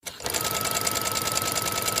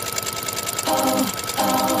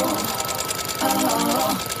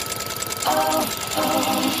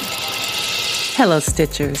Hello,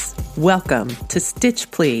 Stitchers. Welcome to Stitch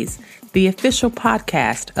Please, the official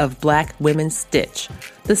podcast of Black Women Stitch,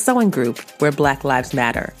 the sewing group where Black Lives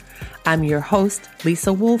Matter. I'm your host, Lisa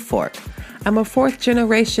Woolfork. I'm a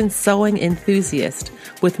fourth-generation sewing enthusiast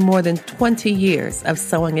with more than 20 years of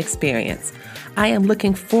sewing experience. I am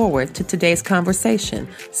looking forward to today's conversation,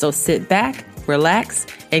 so sit back, relax,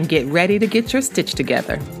 and get ready to get your stitch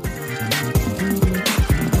together.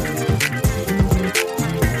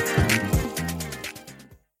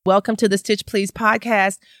 Welcome to the Stitch Please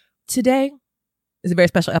podcast. Today is a very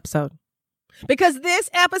special episode because this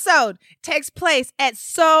episode takes place at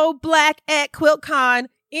So Black at QuiltCon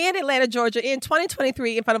in Atlanta, Georgia in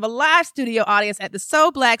 2023 in front of a live studio audience at the So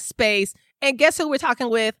Black space. And guess who we're talking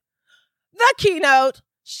with? The keynote,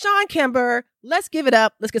 Chawne Kimber. Let's give it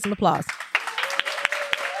up. Let's get some applause.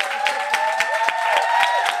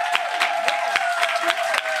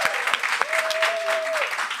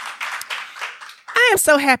 I am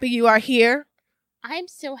so happy you are here. I'm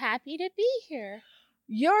so happy to be here.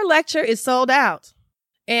 Your lecture is sold out.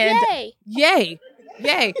 And Yay.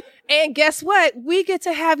 Yay. And guess what? We get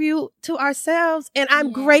to have you to ourselves. And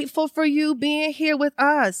I'm grateful for you being here with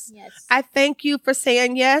us. Yes. I thank you for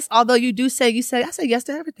saying yes. Although I say yes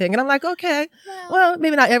to everything. And I'm like, okay, well,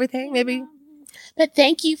 maybe not everything, maybe. But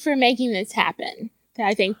thank you for making this happen.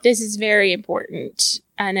 I think this is very important.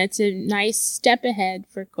 And it's a nice step ahead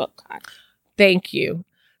for QuiltCon. Thank you.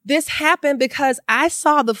 This happened because I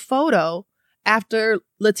saw the photo after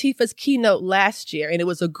Latifah's keynote last year, and it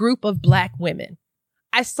was a group of Black women.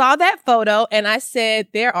 I saw that photo and I said,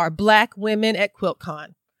 there are Black women at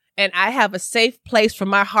QuiltCon, and I have a safe place for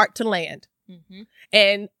my heart to land. Mm-hmm.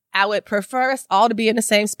 And I would prefer us all to be in the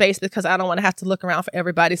same space because I don't want to have to look around for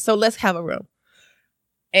everybody. So let's have a room.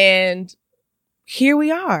 And here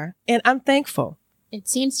we are. And I'm thankful. It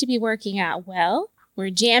seems to be working out well. We're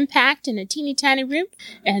jam-packed in a teeny tiny room,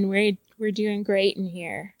 and we're doing great in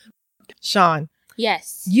here. Chawne.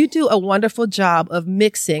 Yes. You do a wonderful job of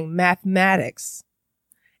mixing mathematics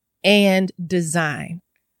and design.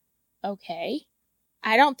 Okay.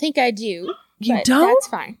 I don't think I do. You but don't? That's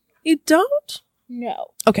fine. You don't?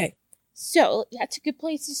 No. Okay. So that's a good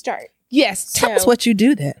place to start. Yes. Tell us what you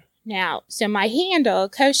do then. Now, so my handle,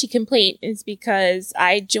 Koshi Complete, is because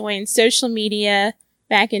I joined social media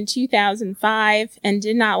back in 2005 and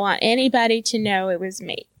did not want anybody to know it was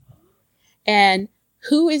me. And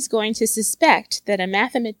who is going to suspect that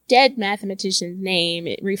a dead mathematician's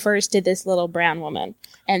name refers to this little brown woman?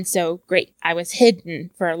 And so, great, I was hidden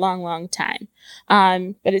for a long, long time.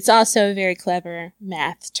 But it's also a very clever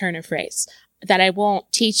math turn of phrase that I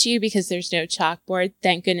won't teach you because there's no chalkboard.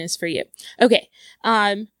 Thank goodness for you. Okay.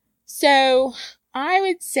 So I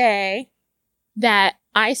would say that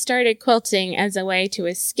I started quilting as a way to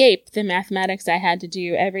escape the mathematics I had to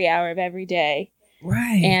do every hour of every day.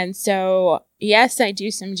 Right. And so, yes, I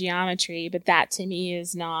do some geometry, but that to me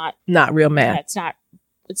is not real math.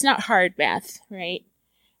 It's not hard math, right?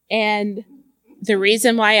 And the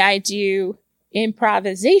reason why I do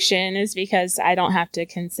improvisation is because I don't have to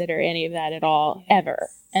consider any of that at all, ever.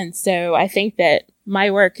 And so I think that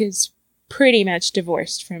my work is pretty much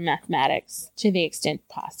divorced from mathematics to the extent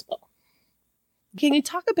possible. Can you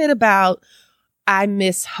talk a bit about I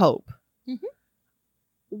Miss Hope? Mm-hmm.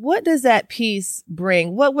 What does that piece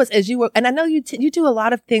bring? What was, as you were, and I know you do a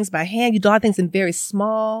lot of things by hand. You do a lot of things in very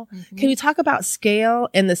small. Mm-hmm. Can you talk about scale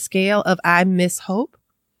and the scale of I Miss Hope?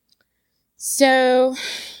 So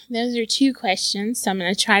those are two questions. So I'm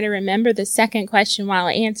going to try to remember the second question while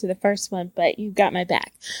I answer the first one, but you've got my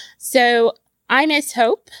back. So I Miss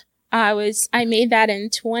Hope. I made that in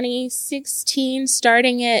 2016,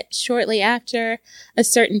 starting it shortly after a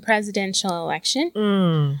certain presidential election.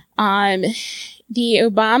 The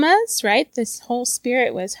Obamas, right? This whole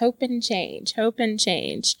spirit was hope and change.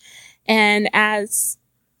 And as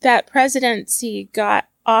that presidency got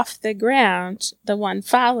off the ground, the one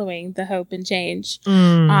following the hope and change,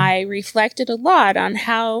 I reflected a lot on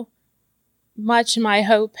how much my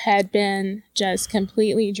hope had been just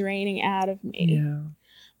completely draining out of me. Yeah.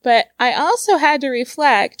 But I also had to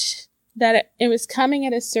reflect that it was coming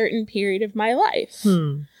at a certain period of my life.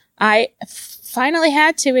 I finally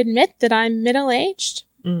had to admit that I'm middle-aged.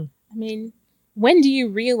 I mean, when do you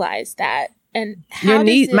realize that? And how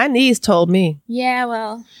my knees told me. Yeah,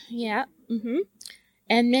 well, yeah. Mm-hmm.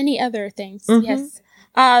 And many other things. Mm-hmm. Yes.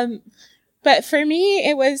 But for me,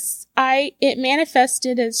 it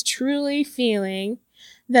manifested as truly feeling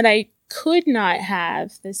that I could not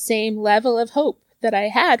have the same level of hope that I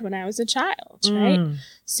had when I was a child, right?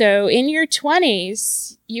 So in your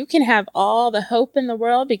 20s, you can have all the hope in the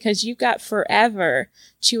world because you've got forever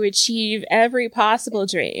to achieve every possible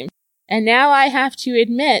dream. And now I have to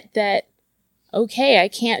admit that, okay, I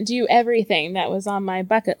can't do everything that was on my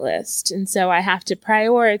bucket list. And so I have to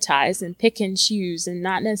prioritize and pick and choose and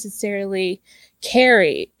not necessarily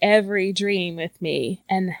carry every dream with me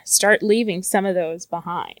and start leaving some of those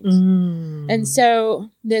behind. And so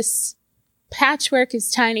this patchwork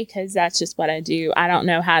is tiny because that's just what I do. I don't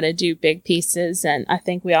know how to do big pieces. And I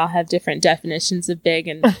think we all have different definitions of big,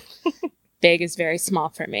 and big is very small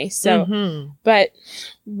for me. So, but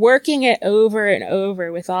working it over and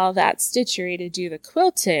over with all that stitchery to do the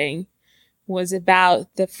quilting was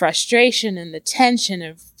about the frustration and the tension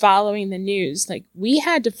of following the news. Like, we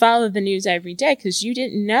had to follow the news every day because you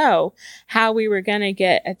didn't know how we were going to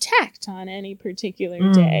get attacked on any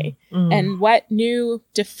particular day and what new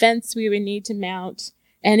defense we would need to mount.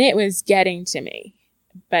 And it was getting to me.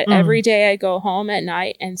 But every day I go home at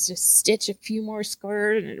night and just stitch a few more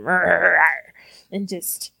squares and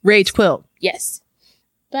just rage quilt. Yes.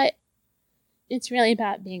 But it's really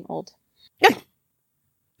about being old.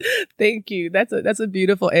 Thank you. That's a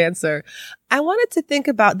beautiful answer. I wanted to think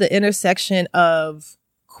about the intersection of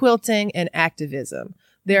quilting and activism.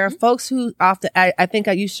 There are folks who often, I think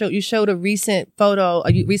you showed a recent photo,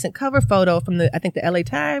 a recent cover photo from the LA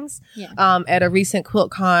Times, at a recent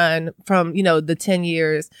QuiltCon from, the 10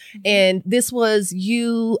 years. And this was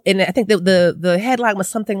you, and I think the headline was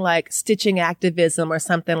something like stitching activism or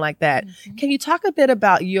something like that. Can you talk a bit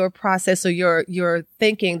about your process or your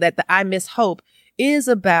thinking that the I Miss Hope is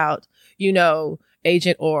about,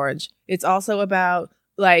 Agent Orange. It's also about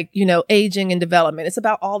aging and development. It's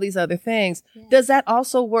about all these other things. Yeah. Does that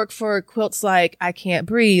also work for quilts like I Can't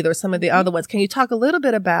Breathe or some of the other ones? Can you talk a little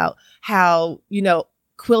bit about how,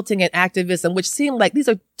 quilting and activism, which seem like these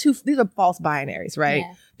are false binaries, right?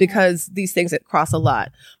 Yeah. Because these things that cross a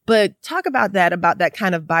lot. But talk about that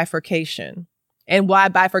kind of bifurcation and why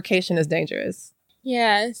bifurcation is dangerous.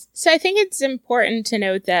 Yes. So I think it's important to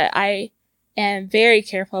note that I am very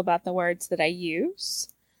careful about the words that I use.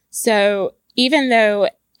 So even though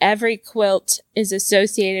every quilt is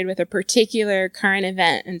associated with a particular current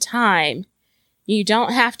event and time, you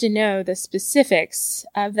don't have to know the specifics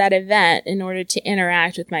of that event in order to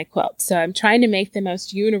interact with my quilt. So I'm trying to make the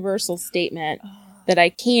most universal statement that I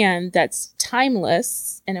can that's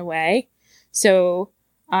timeless in a way. So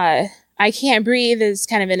I Can't Breathe is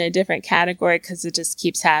kind of in a different category because it just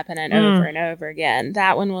keeps happening over and over again.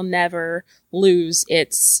 That one will never lose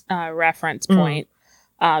its reference point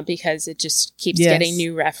because it just keeps getting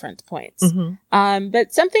new reference points.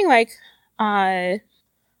 But something like I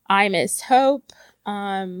Miss Hope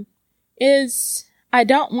is I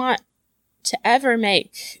don't want to ever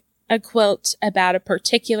make a quilt about a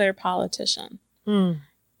particular politician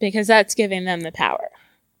because that's giving them the power.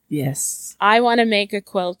 Yes. I want to make a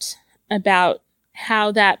quilt about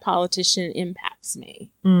how that politician impacts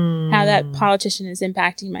me, how that politician is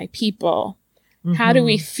impacting my people. How do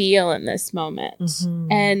we feel in this moment?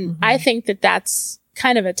 And I think that that's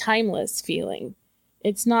kind of a timeless feeling.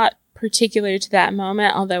 It's not particular to that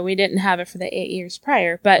moment, although we didn't have it for the 8 years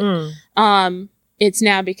prior, but it's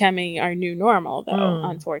now becoming our new normal, though,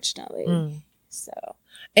 unfortunately. So.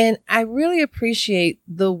 And I really appreciate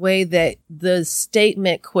the way that the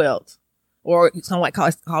statement quilt, or some might call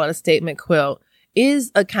it a statement quilt,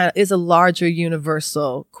 is a larger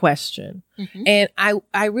universal question. And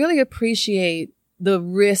I really appreciate the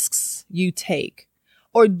risks you take.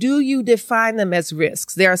 Or do you define them as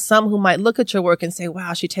risks? There are some who might look at your work and say,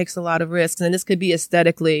 wow, she takes a lot of risks. And this could be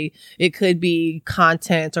aesthetically, it could be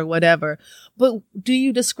content or whatever. But do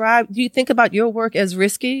you think about your work as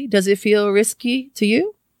risky? Does it feel risky to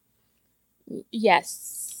you?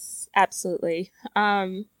 Yes, absolutely.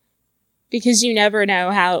 Because you never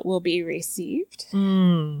know how it will be received.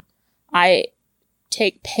 I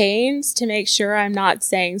take pains to make sure I'm not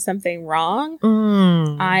saying something wrong.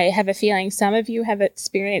 I have a feeling some of you have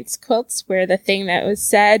experienced quilts where the thing that was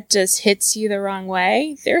said just hits you the wrong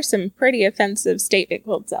way. There's some pretty offensive statement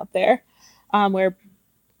quilts out there where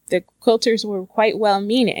the quilters were quite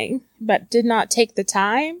well-meaning, but did not take the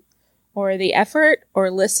time or the effort or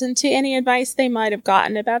listen to any advice they might have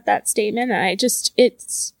gotten about that statement. And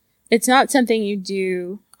it's not something you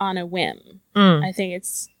do on a whim. I think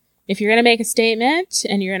if you're going to make a statement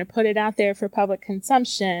and you're going to put it out there for public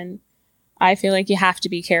consumption, I feel like you have to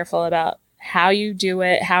be careful about how you do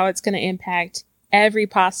it, how it's going to impact every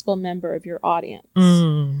possible member of your audience.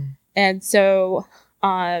 And so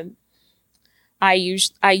I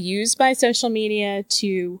use my social media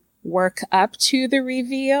to work up to the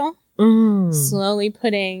reveal, slowly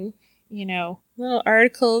putting, little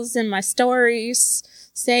articles in my stories,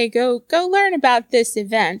 say, go learn about this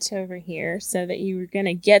event over here so that you're going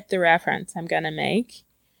to get the reference I'm going to make.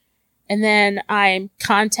 And then I'm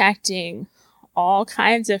contacting all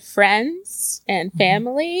kinds of friends and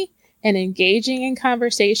family and engaging in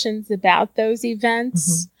conversations about those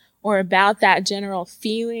events or about that general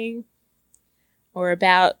feeling or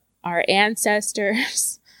about our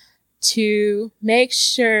ancestors to make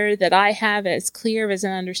sure that I have as clear of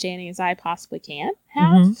an understanding as I possibly can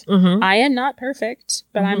have. I am not perfect,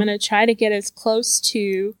 but I'm going to try to get as close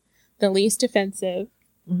to the least offensive,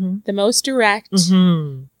 the most direct,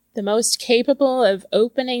 the most capable of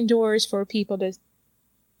opening doors for people to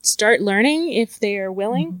start learning if they are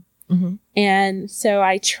willing. And so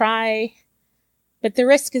I try, but the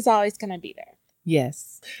risk is always going to be there.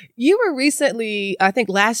 Yes. You were recently, I think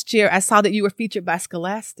last year, I saw that you were featured by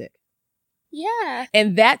Scholastic. Yeah.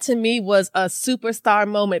 And that to me was a superstar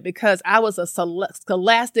moment because I was a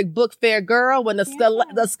Scholastic Book Fair girl. When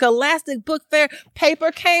the Scholastic Book Fair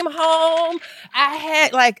paper came home, I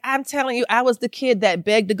had I'm telling you, I was the kid that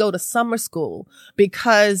begged to go to summer school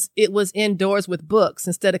because it was indoors with books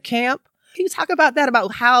instead of camp. Can you talk about that,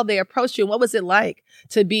 about how they approached you and what was it like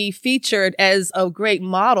to be featured as a great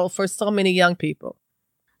model for so many young people?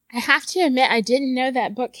 I have to admit, I didn't know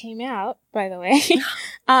that book came out, by the way.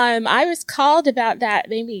 I was called about that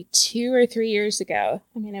maybe 2 or 3 years ago.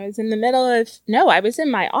 I mean, I was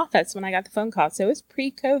in my office when I got the phone call. So it was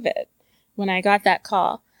pre-COVID when I got that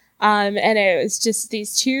call. And it was just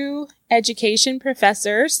these 2 education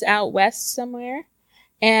professors out west somewhere.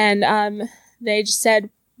 And they just said,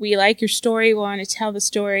 "We like your story. We want to tell the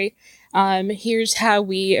story. Here's how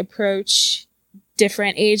we approach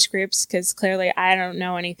different age groups," because clearly I don't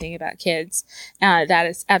know anything about kids. That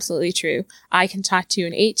is absolutely true. I can talk to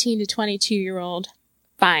an 18 to 22-year-old.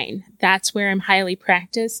 Fine. That's where I'm highly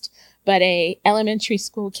practiced. But a elementary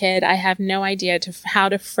school kid, I have no idea how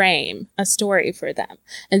to frame a story for them.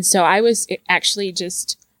 And so I was actually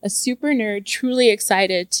just a super nerd, truly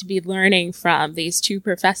excited to be learning from these 2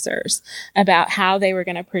 professors about how they were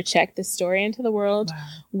going to project the story into the world. Wow.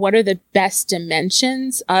 What are the best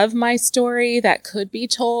dimensions of my story that could be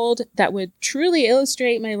told that would truly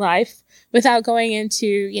illustrate my life without going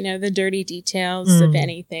into, the dirty details of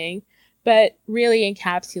anything, but really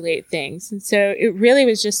encapsulate things. And so it really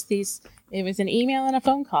was just it was an email and a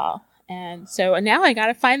phone call. And so now I got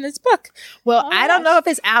to find this book. Well, I don't know if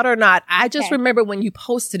it's out or not. I just remember when you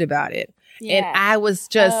posted about it. Yeah. And I was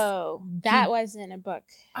just... Oh, that wasn't a book.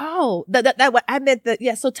 Oh, that I meant that.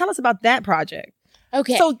 Yeah. So tell us about that project.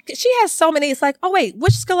 Okay. So she has so many. It's like, oh, wait,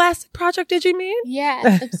 which Scholastic project did you mean?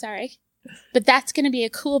 Yeah. I'm sorry. But that's going to be a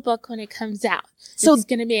cool book when it comes out. So it's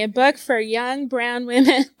going to be a book for young brown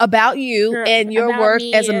women. About you and your work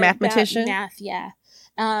as a mathematician. Math, yeah.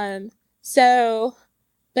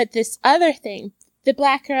 But this other thing, the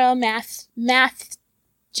Black girl math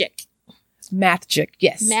jick. Math jick,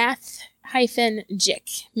 yes. Math-jick.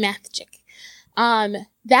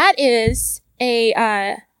 That is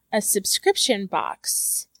a subscription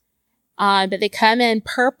box. But they come in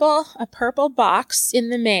a purple box in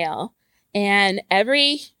the mail. And I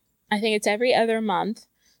think it's every other month,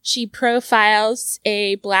 she profiles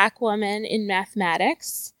a Black woman in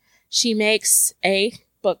mathematics. She makes a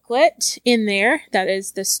booklet in there that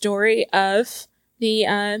is the story of the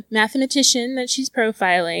mathematician that she's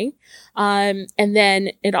profiling. And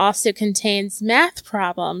then it also contains math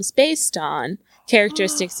problems based on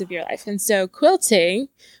characteristics of your life. And so quilting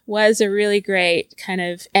was a really great kind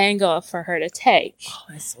of angle for her to take. Oh,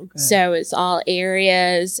 that's so good. So it's all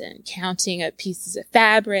areas and counting up pieces of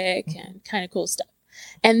fabric and kind of cool stuff.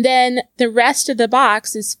 And then the rest of the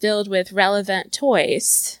box is filled with relevant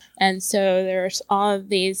toys. And so there's all of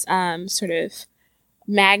these sort of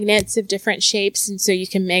magnets of different shapes. And so you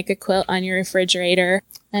can make a quilt on your refrigerator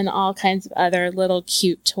and all kinds of other little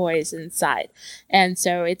cute toys inside. And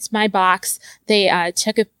so it's my box. They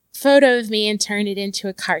took a photo of me and turned it into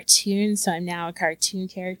a cartoon. So I'm now a cartoon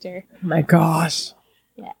character. Oh my gosh.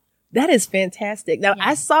 Yeah. That is fantastic. Now,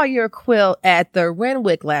 I saw your quilt at the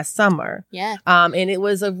Renwick last summer. Yeah. And it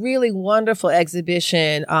was a really wonderful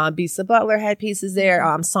exhibition. Bisa Butler had pieces there.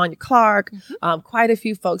 Sonia Clark. Quite a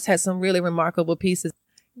few folks had some really remarkable pieces.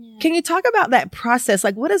 Yeah. Can you talk about that process?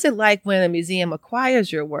 Like, what is it like when a museum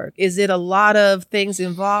acquires your work? Is it a lot of things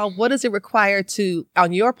involved? What does it require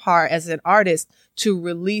on your part as an artist to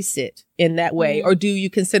release it in that way? Or do you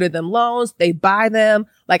consider them loans? They buy them?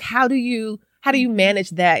 Like, how do you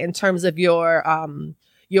manage that in terms of your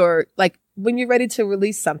like when you're ready to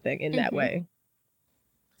release something in that way?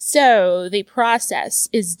 So the process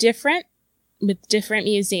is different with different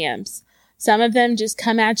museums. Some of them just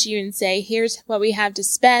come at you and say, here's what we have to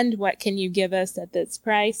spend. What can you give us at this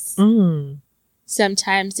price?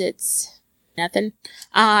 Sometimes it's Nothing.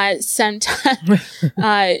 Sometime,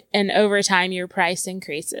 and over time, your price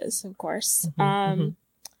increases, of course.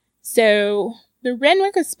 So the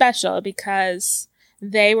Renwick was special because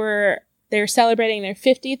they were celebrating their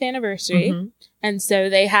 50th anniversary. And so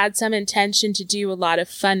they had some intention to do a lot of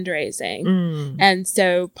fundraising. And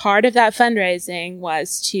so part of that fundraising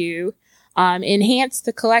was to enhance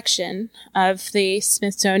the collection of the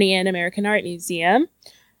Smithsonian American Art Museum,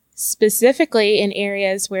 specifically in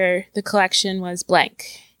areas where the collection was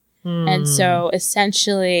blank. And so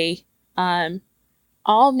essentially,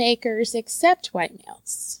 all makers except white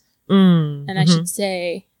males. And I should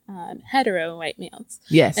say, hetero white males.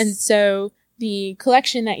 Yes. And so the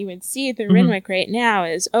collection that you would see at the Renwick right now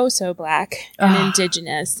is oh so black and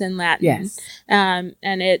indigenous and Latin. Yes. And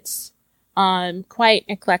it's quite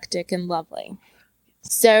eclectic and lovely.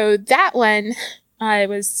 So that one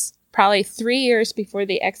was probably 3 years before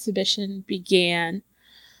the exhibition began.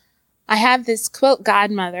 I have this quilt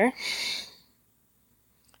godmother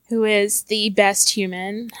who is the best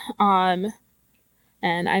human.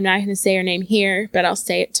 And I'm not going to say her name here, but I'll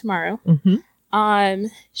say it tomorrow.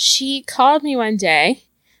 She called me one day,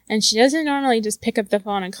 and she doesn't normally just pick up the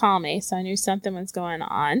phone and call me, so I knew something was going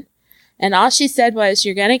on. And all she said was,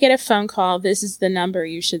 "You're going to get a phone call. This is the number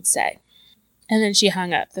you should say." And then she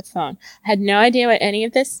hung up the phone. I had no idea what any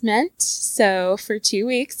of this meant, so for 2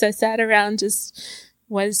 weeks, I sat around just,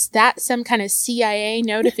 was that some kind of CIA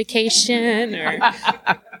notification? Or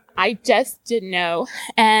I just didn't know.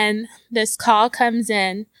 And this call comes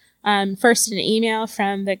in, first an email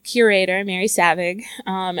from the curator, Mary Savig,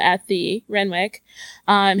 at the Renwick.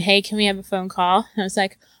 Hey, can we have a phone call? And I was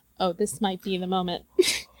like, oh, this might be the moment.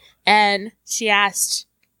 And she asked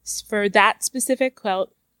for that specific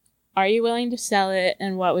quilt, are you willing to sell it?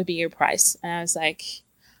 And what would be your price? And I was like,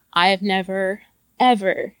 I have never,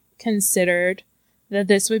 ever considered that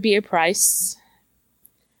this would be a price.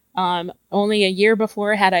 Only a year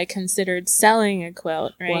before had I considered selling a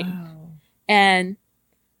quilt, right? Wow. And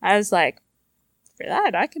I was like, for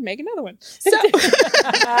that, I can make another one. So,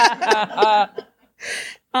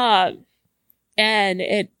 and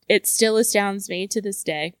it still astounds me to this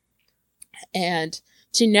day. And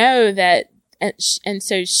to know that, and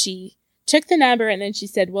so she took the number and then she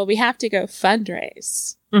said, well, we have to go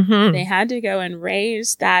fundraise. They had to go and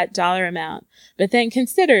raise that dollar amount. But then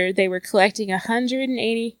consider they were collecting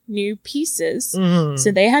 180 new pieces.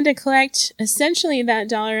 So they had to collect essentially that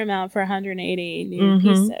dollar amount for 180 new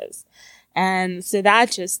pieces. And so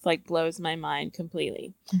that just like blows my mind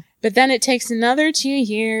completely. But then it takes another 2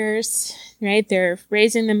 years, right? They're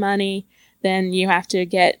raising the money. Then you have to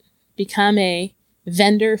become a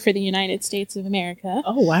vendor for the United States of America.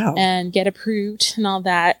 Oh, wow. And get approved and all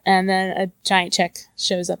that. And then a giant check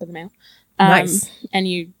shows up in the mail. Nice. And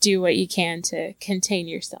you do what you can to contain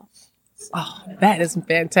yourself. Oh, that is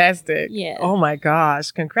fantastic. Yeah. Oh, my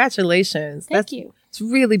gosh. Congratulations. Thank you. It's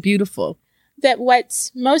really beautiful. That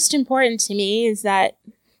what's most important to me is that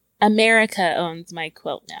America owns my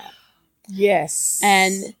quilt now. Yes.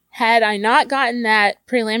 And had I not gotten that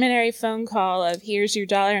preliminary phone call of here's your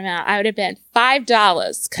dollar amount, I would have been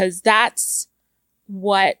 $5 because that's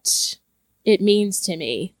what it means to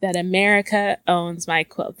me that America owns my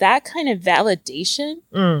quilt. That kind of validation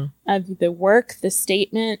of the work, the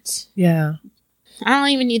statement. Yeah. I don't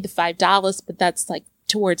even need the $5, but that's like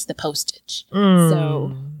towards the postage.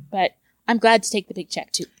 So, but I'm glad to take the big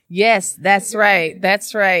check too. Yes, that's right.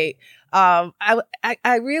 That's right. I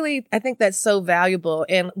think that's so valuable,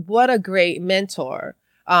 and what a great mentor.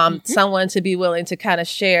 Someone to be willing to kind of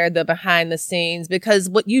share the behind the scenes, because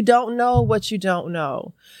what you don't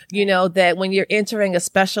know, you know, that when you're entering a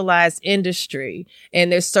specialized industry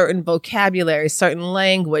and there's certain vocabulary, certain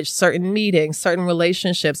language, certain meetings, certain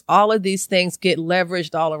relationships, all of these things get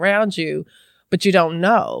leveraged all around you, but you don't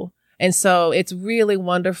know. And so it's really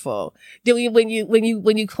wonderful. When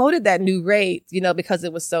you quoted that new rate, you know, because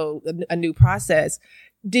it was so a new process,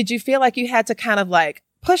 did you feel like you had to kind of like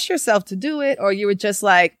push yourself to do it, or you were just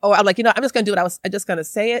like, oh, I'm like, you know, I'm just going to do it. I'm just going to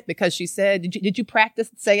say it because she said. Did you practice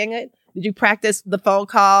saying it? Did you practice the phone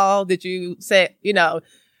call? Did you say, you know?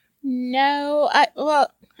 No,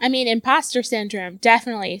 I mean, imposter syndrome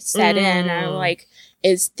definitely set in. I'm like,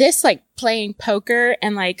 is this like playing poker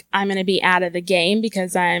and like I'm going to be out of the game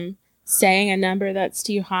because I'm saying a number that's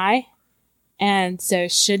too high? And so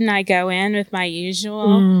shouldn't I go in with my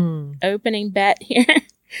usual opening bet here?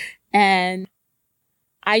 And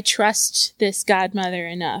I trust this godmother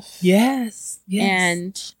enough. Yes.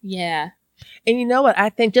 And yeah. And you know what? I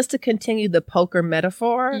think, just to continue the poker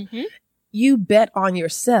metaphor, you bet on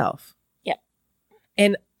yourself. Yep.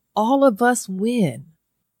 And all of us win.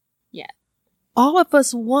 Yeah. all of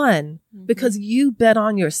us won because you bet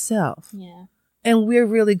on yourself. Yeah. And we're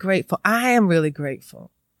really grateful. I am really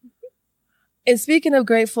grateful. And speaking of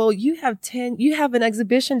grateful, you have an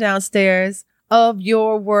exhibition downstairs of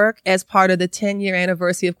your work as part of the 10-year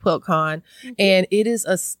anniversary of QuiltCon. And it is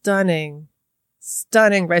a stunning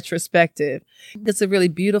retrospective. It's a really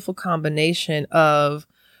beautiful combination of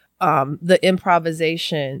the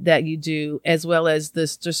improvisation that you do, as well as the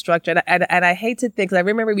structure. And I hate to think, 'cause I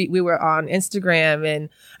remember we were on Instagram, and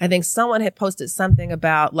I think someone had posted something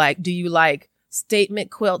about, like, do you like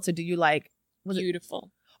statement quilts or do you like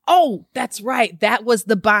Beautiful? Oh, that's right. That was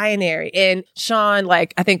the binary. And Chawne,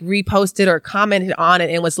 like, I think reposted or commented on it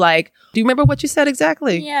and was like, do you remember what you said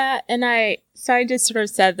exactly? Yeah. And I just sort of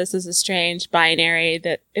said this is a strange binary,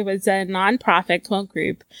 that it was a nonprofit quilt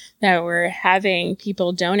group that were having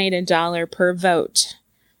people donate $1 per vote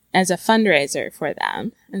as a fundraiser for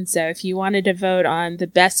them. And so if you wanted to vote on the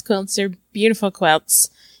best quilts or beautiful quilts,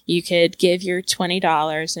 you could give your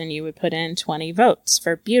 $20 and you would put in 20 votes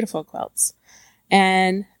for beautiful quilts.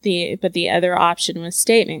 But the other option was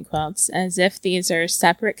statement quilts, as if these are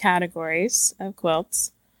separate categories of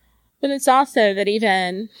quilts. But it's also that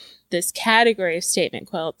even this category of statement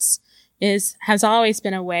quilts has always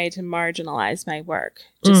been a way to marginalize my work.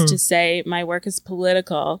 Just to say my work is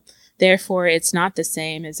political, therefore it's not the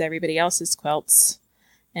same as everybody else's quilts,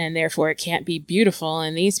 and therefore it can't be beautiful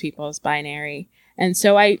in these people's binary. And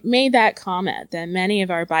so I made that comment that many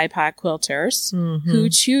of our BIPOC quilters who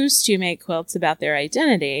choose to make quilts about their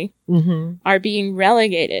identity are being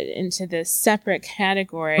relegated into this separate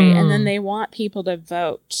category. And then they want people to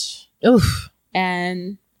vote. Oof.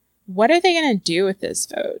 And what are they going to do with this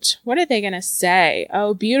vote? What are they going to say?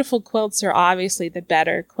 Oh, beautiful quilts are obviously the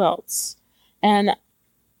better quilts. And,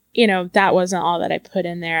 you know, that wasn't all that I put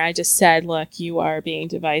in there. I just said, look, you are being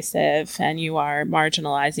divisive and you are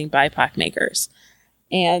marginalizing BIPOC makers.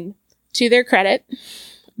 And to their credit,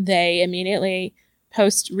 they immediately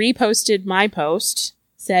reposted my post,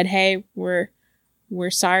 said, hey, we're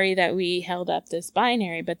sorry that we held up this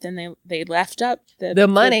binary, but then they left up the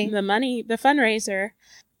money, the fundraiser,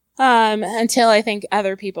 until I think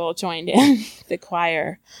other people joined in the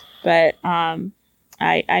choir. But I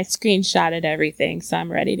screenshotted everything, so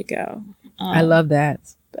I'm ready to go. I love that.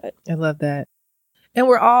 I love that. And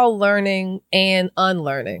we're all learning and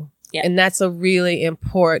unlearning. Yeah. And that's a really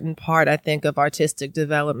important part, I think, of artistic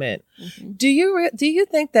development. Do you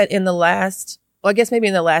think that in the last, or I guess maybe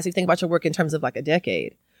in the last, you think about your work in terms of like a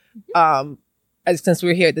decade, since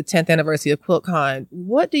we're here at the 10th anniversary of QuiltCon,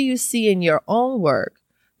 what do you see in your own work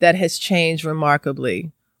that has changed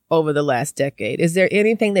remarkably over the last decade? Is there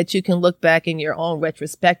anything that you can look back in your own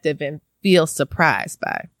retrospective and feel surprised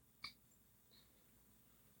by?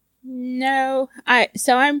 No,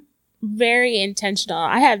 I'm very intentional.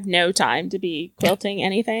 I have no time to be quilting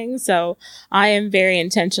anything, so I am very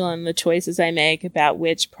intentional in the choices I make about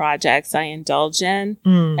which projects I indulge in.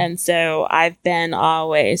 And so I've been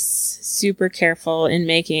always super careful in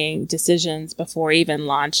making decisions before even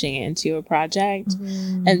launching into a project.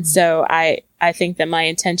 And so I think that my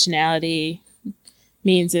intentionality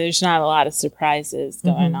means that there's not a lot of surprises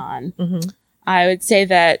going on. I would say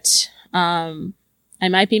that I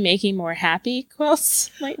might be making more happy quilts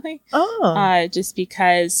lately. Just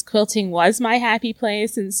because quilting was my happy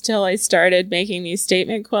place until I started making these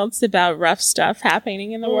statement quilts about rough stuff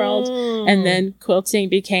happening in the world. And then quilting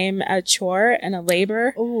became a chore and a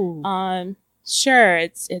labor. Sure,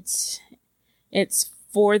 it's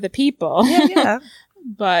for the people. Yeah.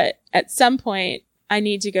 But at some point, I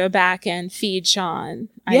need to go back and feed Chawne.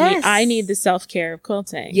 I need the self-care of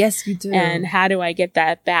quilting. Yes, you do. And how do I get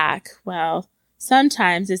that back? Well,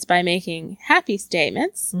 sometimes it's by making happy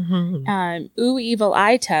statements. Ooh, evil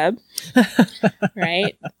eye tub,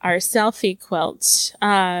 right? Our selfie quilt.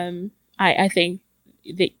 I think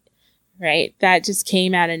that just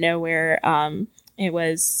came out of nowhere.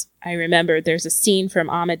 I remember there's a scene from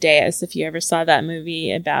Amadeus, if you ever saw that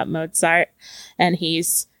movie about Mozart, and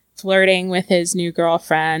he's flirting with his new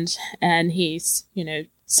girlfriend, and he's,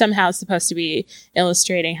 somehow supposed to be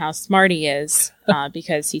illustrating how smart he is,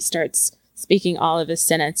 because he starts speaking all of his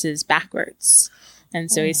sentences backwards. And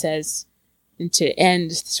so he says, and to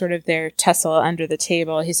end sort of their tussle under the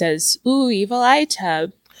table, he says, ooh, evil eye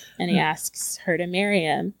tub. And he asks her to marry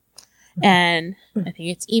him. And I think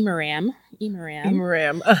it's Emaram.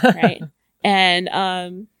 Right.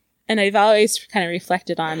 And I've always kind of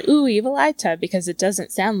reflected on, ooh, evil eye tub, because it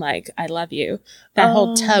doesn't sound like I love you. That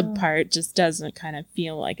whole tub part just doesn't kind of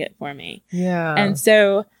feel like it for me. Yeah. And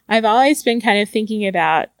so I've always been kind of thinking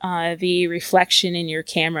about the reflection in your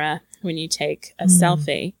camera when you take a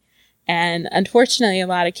selfie. And unfortunately, a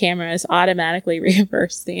lot of cameras automatically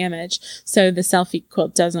reverse the image. So the selfie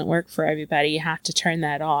quilt doesn't work for everybody. You have to turn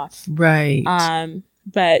that off. Right.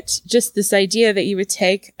 But just this idea that you would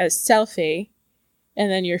take a selfie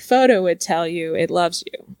and then your photo would tell you it loves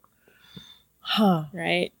you. Huh.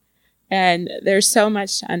 Right. And there's so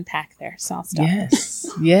much to unpack there. So I'll stop. Yes.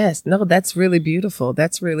 Yes. No, that's really beautiful.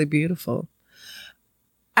 That's really beautiful.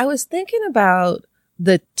 I was thinking about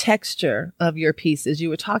the texture of your pieces. You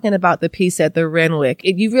were talking about the piece at the Renwick.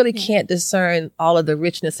 You really can't discern all of the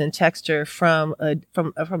richness and texture from a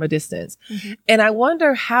distance. Mm-hmm. And I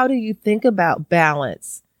wonder, how do you think about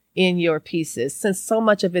balance in your pieces, since so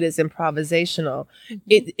much of it is improvisational?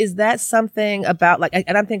 Mm-hmm. Is that something about, like,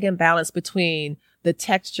 and I'm thinking balance between the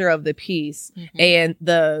texture of the piece and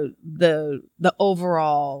the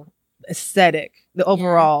overall aesthetic, the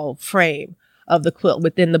overall frame of the quilt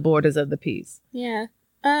within the borders of the piece. Yeah.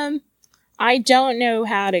 I don't know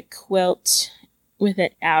how to quilt with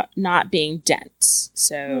it out not being dense.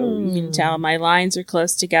 So you can tell my lines are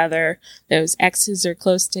close together. Those X's are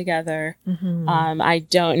close together. Mm-hmm. I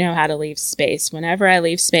don't know how to leave space. Whenever I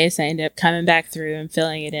leave space, I end up coming back through and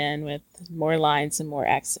filling it in with more lines and more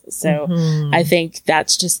X's. So I think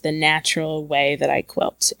that's just the natural way that I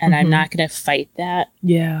quilt. And I'm not going to fight that.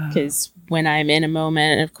 Yeah. Because when I'm in a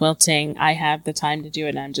moment of quilting, I have the time to do it,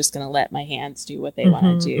 and I'm just going to let my hands do what they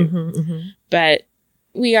want to do. But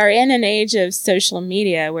we are in an age of social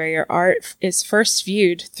media where your art is first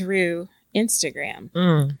viewed through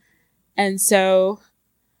Instagram. And so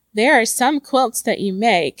there are some quilts that you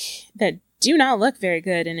make that do not look very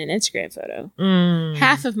good in an Instagram photo.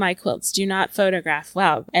 Half of my quilts do not photograph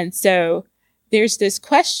well. And so there's this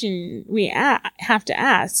question we have to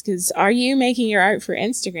ask is, are you making your art for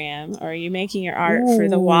Instagram, or are you making your art for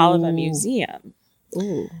the wall of a museum?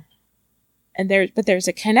 Ooh. And there's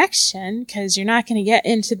a connection, because you're not going to get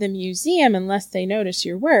into the museum unless they notice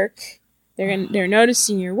your work. They're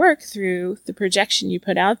noticing your work through the projection you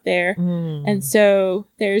put out there. And so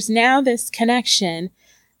there's now this connection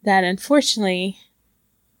that unfortunately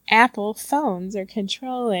Apple phones are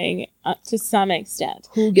controlling to some extent.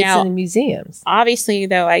 Who gets in the museums? Obviously,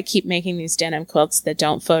 though, I keep making these denim quilts that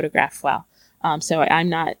don't photograph well. So I'm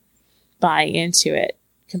not buying into it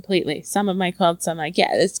completely. Some of my quilts, I'm like,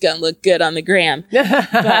 yeah, it's going to look good on the gram.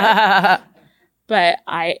 But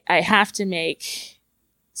I have to make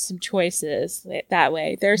some choices that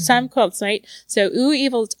way. There are some quilts, right? So Ooh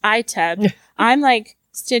Evil's eye tub, I'm like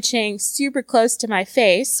stitching super close to my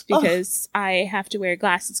face because I have to wear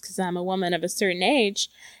glasses because I'm a woman of a certain age,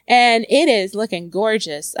 and it is looking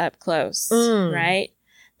gorgeous up close, right?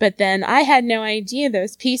 But then I had no idea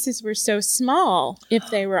those pieces were so small if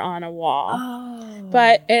they were on a wall.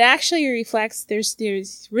 But it actually reflects,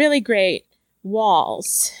 there's really great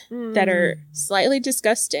walls that are slightly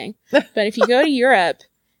disgusting. But if you go to Europe,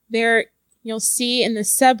 you'll see in the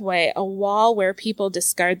subway a wall where people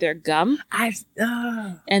discard their gum.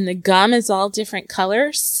 And the gum is all different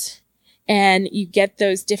colors. And you get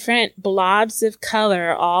those different blobs of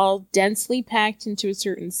color all densely packed into a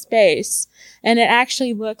certain space. And it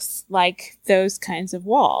actually looks like those kinds of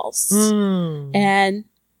walls. And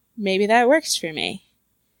maybe that works for me.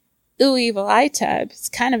 Ooh Evil Eye Tub is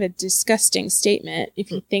kind of a disgusting statement if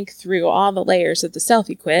you think through all the layers of the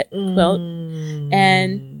selfie quilt.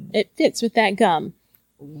 And it fits with that gum.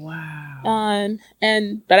 Wow.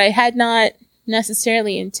 But I had not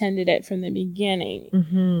necessarily intended it from the beginning.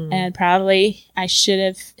 And probably I should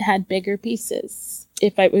have had bigger pieces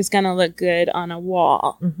if it was going to look good on a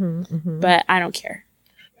wall. But I don't care.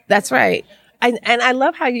 That's right. And I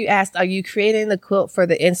love how you asked, are you creating the quilt for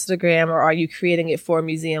the Instagram, or are you creating it for a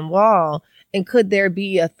museum wall? And could there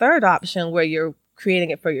be a third option where you're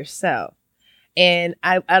creating it for yourself? And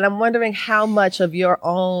I'm wondering how much of your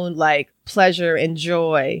own like pleasure and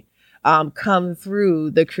joy come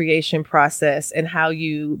through the creation process, and how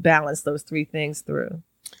you balance those three things through.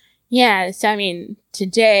 Yeah. So, I mean,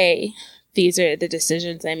 today, these are the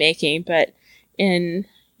decisions I'm making, but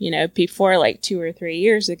before like 2 or 3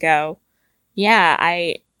 years ago,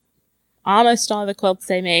 almost all the quilts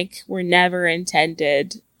I make were never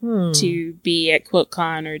intended to be at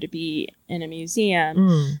QuiltCon or to be in a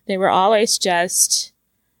museum. They were always just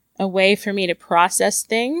a way for me to process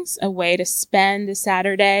things, a way to spend a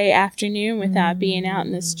Saturday afternoon without being out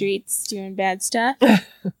in the streets doing bad stuff.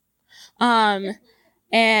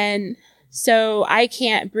 And so I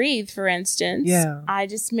Can't Breathe, for instance. Yeah. I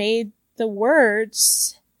just made the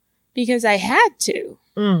words because I had to.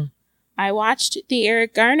 I watched the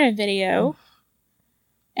Eric Garner video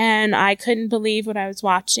and I couldn't believe what I was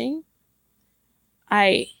watching.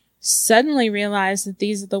 I suddenly realized that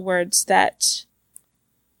these are the words that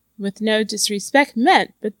with no disrespect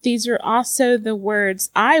meant, but these are also the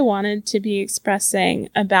words I wanted to be expressing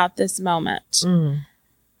about this moment.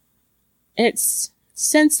 It's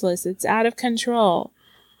senseless. It's out of control.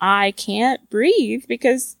 I can't breathe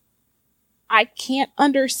because I can't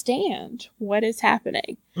understand what is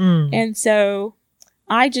happening. And so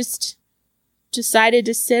I just decided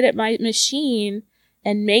to sit at my machine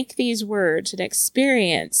and make these words and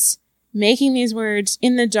experience making these words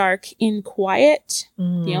in the dark, in quiet.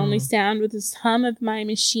 The only sound was the hum of my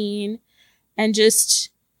machine, and just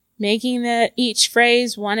making each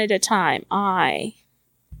phrase one at a time. I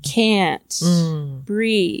can't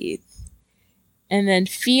breathe. And then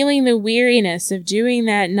feeling the weariness of doing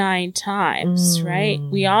that 9 times, right?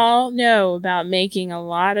 We all know about making a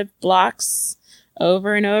lot of blocks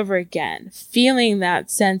over and over again, feeling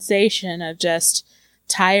that sensation of just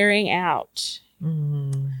tiring out.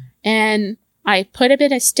 And I put a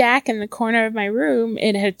bit of stack in the corner of my room.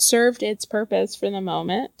 It had served its purpose for the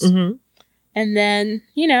moment. And then,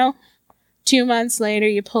 2 months later,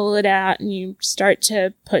 you pull it out and you start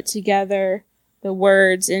to put together the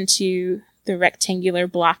words into the rectangular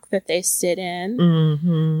block that they sit in.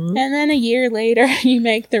 And then a year later, you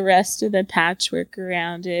make the rest of the patchwork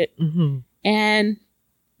around it. And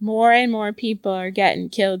more people are getting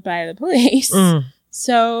killed by the police.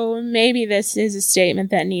 So maybe this is a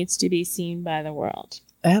statement that needs to be seen by the world.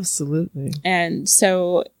 Absolutely. And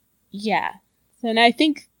so, yeah. And I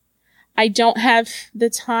think I don't have the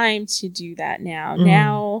time to do that now.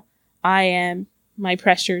 Now my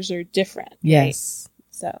pressures are different. Yes. Right?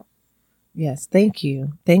 So. Yes. Thank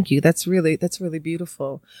you. Thank you. That's really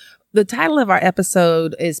beautiful. The title of our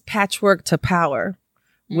episode is Patchwork to Power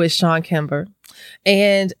with Chawne Kimber.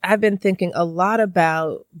 And I've been thinking a lot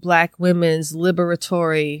about Black women's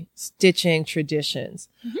liberatory stitching traditions.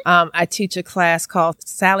 I teach a class called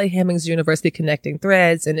Sally Hemings University Connecting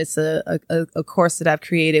Threads, and it's a course that I've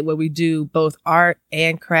created where we do both art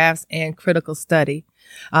and crafts and critical study.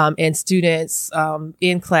 And students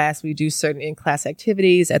in class, we do certain in-class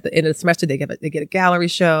activities. At the end of the semester, they get a gallery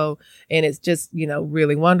show, and it's just,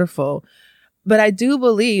 really wonderful. But I do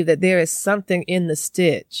believe that there is something in the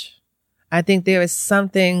stitch. I think there is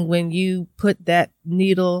something when you put that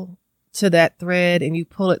needle to that thread and you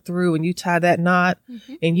pull it through and you tie that knot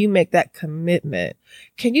and you make that commitment.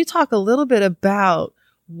 Can you talk a little bit about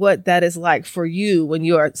what that is like for you when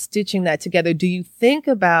you are stitching that together? Do you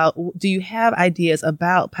have ideas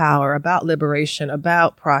about power, about liberation,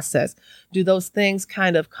 about process? Do those things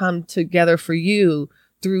kind of come together for you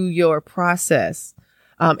through your process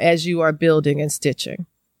as you are building and stitching?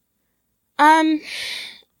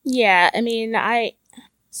 Yeah, I mean,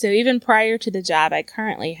 so even prior to the job I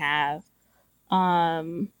currently have,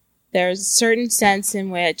 there's a certain sense in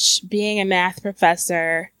which being a math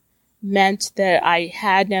professor meant that I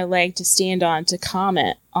had no leg to stand on to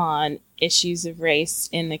comment on issues of race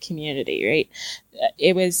in the community, right?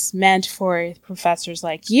 It was meant for professors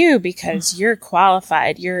like you because you're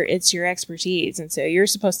qualified, it's your expertise. And so you're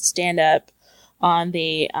supposed to stand up on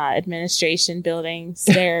the administration building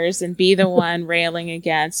stairs and be the one railing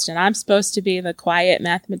against. And I'm supposed to be the quiet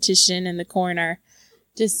mathematician in the corner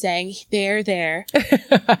just saying, there.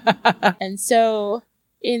 And so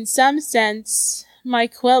in some sense, my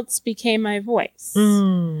quilts became my voice.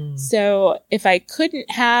 So if I couldn't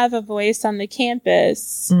have a voice on the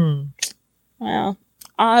campus, well,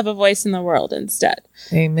 I'll have a voice in the world instead.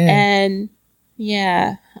 Amen. And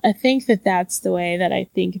yeah, I think that's the way that I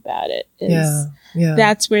think about it.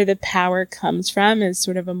 That's where the power comes from, is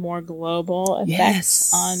sort of a more global effect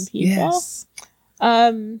on people.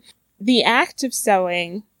 The act of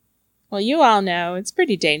sewing, well, you all know it's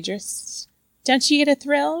pretty dangerous. Don't you get a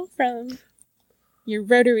thrill from your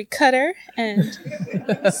rotary cutter and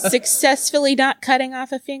successfully not cutting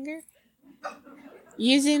off a finger?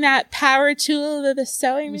 Using that power tool of the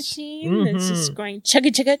sewing machine that's just going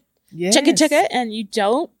chugga, and you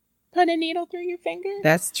don't put a needle through your finger.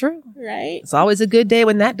 That's true. Right? It's always a good day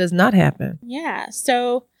when that does not happen. Yeah.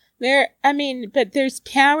 So but there's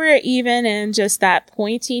power even in just that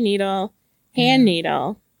pointy needle, hand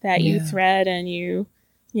needle that you thread and you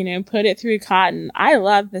put it through cotton. I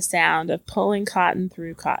love the sound of pulling cotton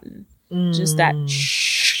through cotton. Just that.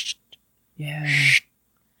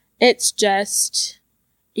 It's just,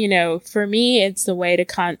 for me, it's the way to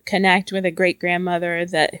connect with a great grandmother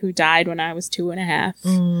who died when I was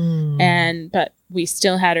 2.5. But we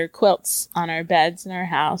still had her quilts on our beds in our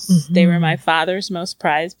house. They were my father's most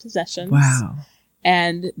prized possessions. Wow.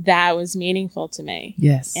 And that was meaningful to me.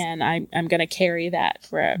 Yes. And I'm going to carry that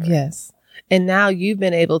forever. Yes. And now you've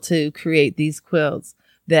been able to create these quilts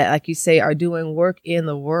that, like you say, are doing work in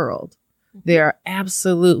the world. They are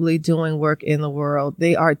absolutely doing work in the world.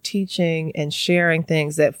 They are teaching and sharing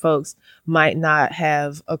things that folks might not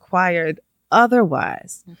have acquired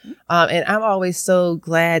otherwise. And I'm always so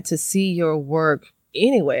glad to see your work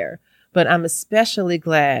anywhere, but I'm especially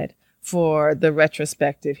glad for the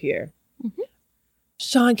retrospective here.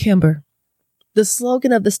 Chawne Kimber, the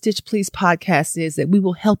slogan of the Stitch Please podcast is that we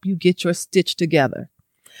will help you get your stitch together.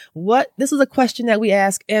 This is a question that we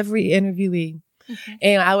ask every interviewee.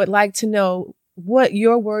 And I would like to know what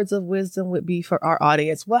your words of wisdom would be for our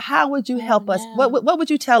audience. Well, how would you help us? What would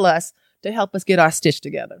you tell us to help us get our stitch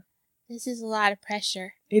together? This is a lot of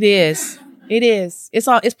pressure. It is. It is.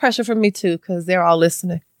 It's pressure for me too, because they're all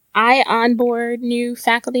listening. I onboard new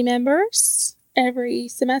faculty members every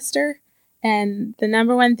semester. And the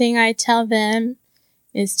number one thing I tell them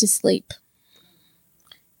is to sleep.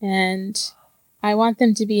 And I want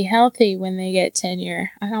them to be healthy when they get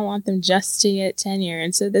tenure. I don't want them just to get tenure.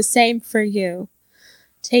 And so the same for you.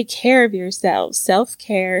 Take care of yourself.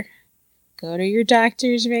 Self-care. Go to your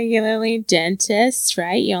doctors regularly. Dentists,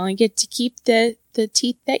 right? You only get to keep the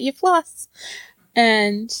teeth that you floss.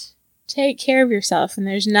 And take care of yourself. And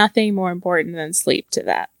there's nothing more important than sleep to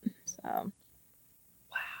that. So.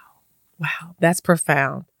 Wow. That's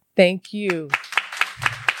profound. Thank you.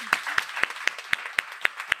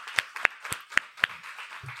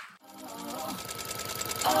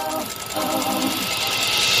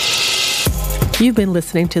 You've been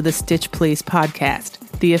listening to the Stitch Please podcast,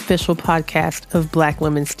 the official podcast of Black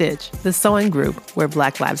Women Stitch, the sewing group where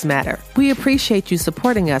Black Lives Matter. We appreciate you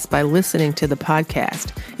supporting us by listening to the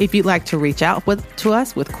podcast. If you'd like to reach out to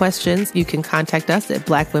us with questions, you can contact us at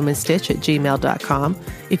blackwomensstitch@gmail.com.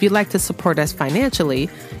 If you'd like to support us financially,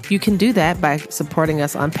 you can do that by supporting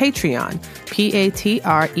us on Patreon,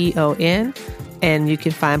 Patreon. And you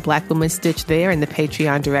can find Black Women Stitch there in the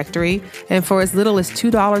Patreon directory. And for as little as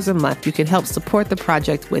 $2 a month, you can help support the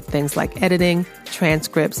project with things like editing,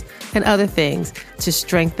 transcripts, and other things to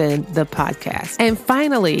strengthen the podcast. And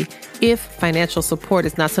finally, if financial support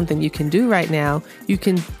is not something you can do right now, you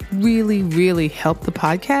can really, really help the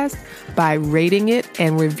podcast by rating it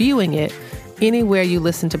and reviewing it anywhere you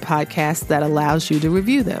listen to podcasts that allows you to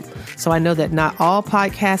review them. So I know that not all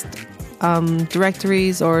podcast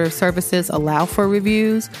directories or services allow for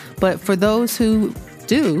reviews, but for those who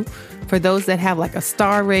do, for those that have like a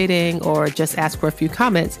star rating or just ask for a few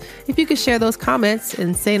comments, if you could share those comments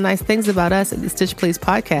and say nice things about us at the Stitch Please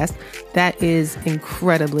podcast, that is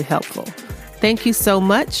incredibly helpful. Thank you so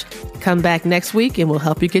much. Come back next week and we'll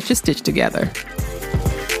help you get your stitch together.